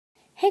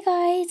Hey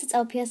guys, it's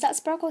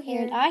LPS.sparkle here,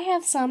 and I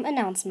have some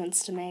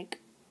announcements to make.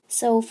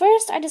 So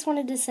first, I just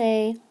wanted to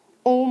say,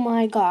 oh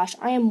my gosh,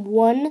 I am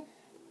one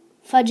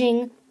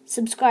fudging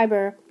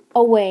subscriber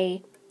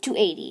away to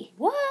 80.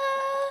 What?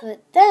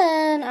 But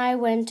then I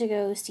went to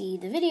go see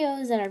the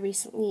videos that I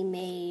recently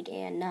made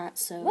and not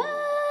so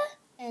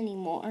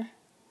anymore.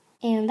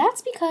 And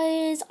that's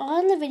because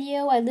on the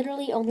video, I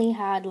literally only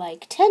had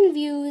like 10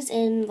 views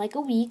in like a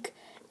week,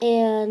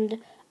 and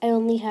I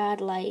only had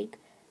like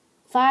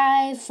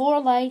 4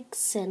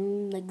 likes,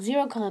 and like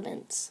 0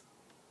 comments.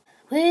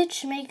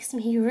 Which makes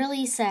me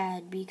really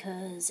sad,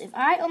 because if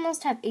I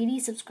almost have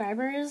 80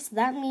 subscribers,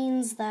 that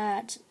means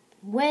that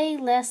way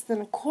less than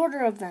a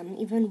quarter of them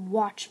even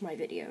watch my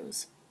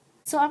videos.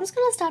 So I'm just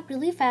going to stop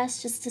really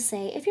fast just to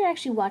say, if you're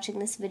actually watching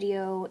this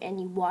video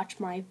and you watch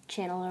my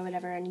channel or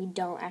whatever and you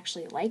don't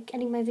actually like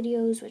any of my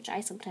videos, which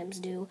I sometimes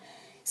do,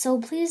 so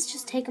please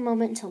just take a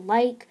moment to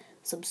like,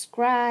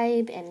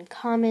 subscribe, and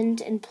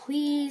comment, and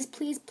please,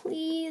 please,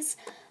 please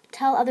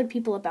tell other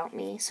people about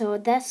me, so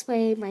this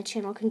way my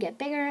channel can get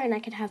bigger and I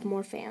can have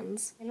more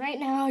fans. And right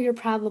now you're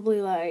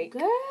probably like,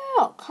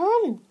 girl,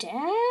 calm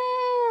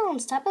down,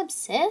 stop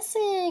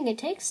obsessing, it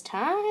takes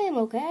time,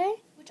 okay?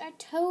 Which I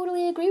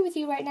totally agree with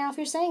you right now if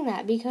you're saying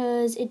that,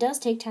 because it does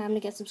take time to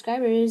get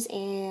subscribers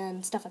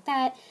and stuff like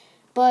that,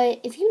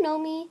 but if you know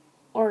me,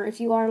 or if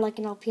you are like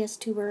an LPS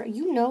tuber,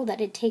 you know that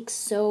it takes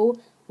so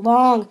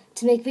long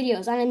to make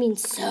videos, and I mean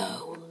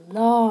so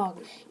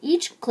long.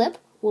 Each clip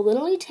will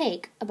literally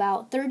take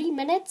about 30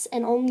 minutes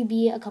and only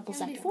be a couple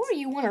seconds. Before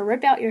you want to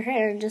rip out your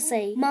hair and just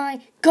say,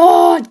 my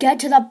God, get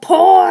to the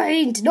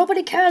point!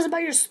 Nobody cares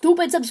about your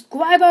stupid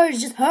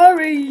subscribers, just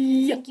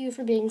hurry! Thank you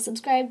for being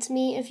subscribed to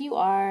me if you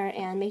are,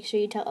 and make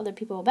sure you tell other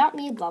people about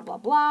me, blah blah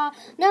blah.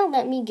 Now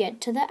let me get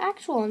to the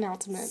actual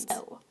announcements.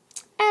 So,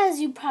 as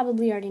you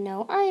probably already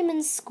know, I am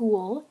in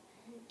school,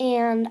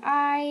 and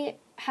I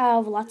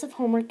have lots of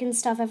homework and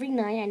stuff every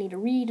night. I need to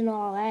read and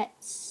all that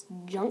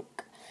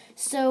junk.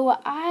 So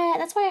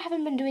that's why I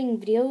haven't been doing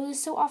videos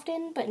so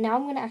often, but now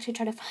I'm going to actually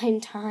try to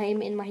find time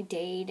in my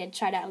day to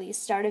try to at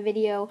least start a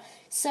video.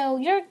 So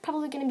you're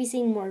probably going to be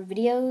seeing more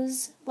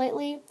videos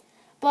lately,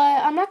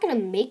 but I'm not going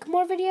to make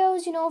more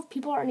videos, if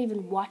people aren't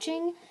even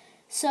watching.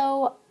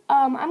 So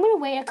I'm going to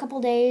wait a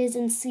couple days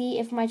and see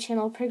if my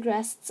channel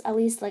progresses at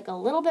least like a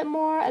little bit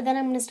more, and then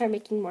I'm going to start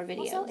making more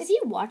videos. Also, if you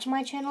watch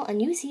my channel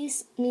and you see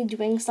me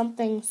doing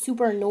something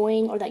super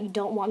annoying or that you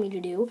don't want me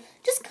to do,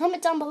 just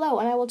comment down below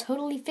and I will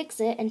totally fix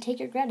it and take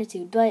your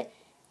gratitude. But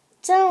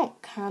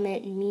don't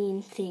comment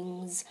mean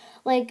things.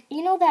 Like,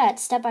 that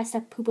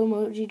step-by-step poop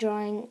emoji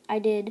drawing I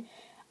did?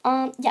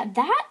 Yeah,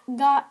 that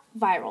got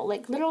viral.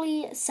 Like,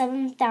 literally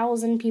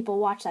 7,000 people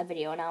watched that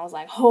video, and I was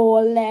like,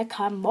 holy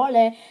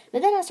camole.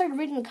 But then I started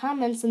reading the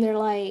comments, and they're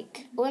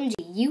like, OMG,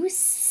 you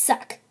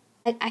suck.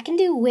 Like, I can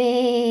do way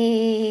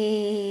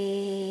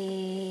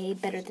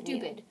better than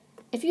you.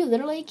 If you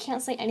literally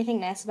can't say anything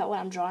nice about what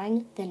I'm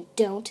drawing, then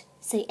don't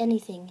say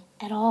anything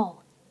at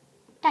all,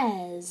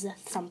 as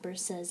Thumper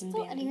says in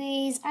band. So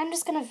anyways, I'm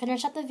just gonna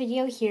finish up the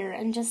video here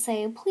and just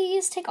say,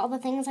 please take all the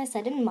things I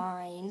said in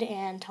mind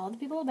and tell other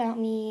people about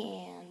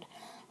me, and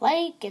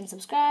like and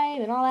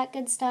subscribe and all that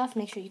good stuff.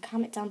 Make sure you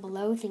comment down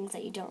below things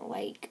that you don't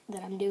like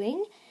that I'm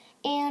doing.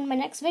 And my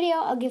next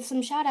video, I'll give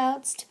some shout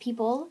outs to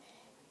people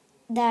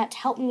that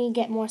helped me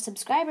get more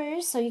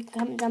subscribers, so you can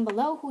comment down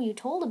below who you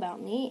told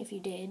about me if you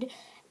did.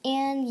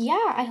 And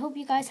yeah, I hope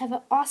you guys have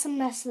an awesome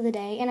rest of the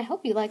day, and I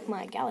hope you like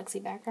my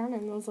galaxy background,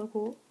 and it was so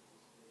cool.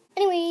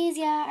 Anyways,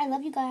 yeah, I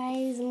love you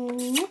guys,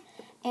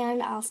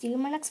 and I'll see you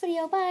in my next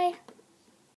video. Bye!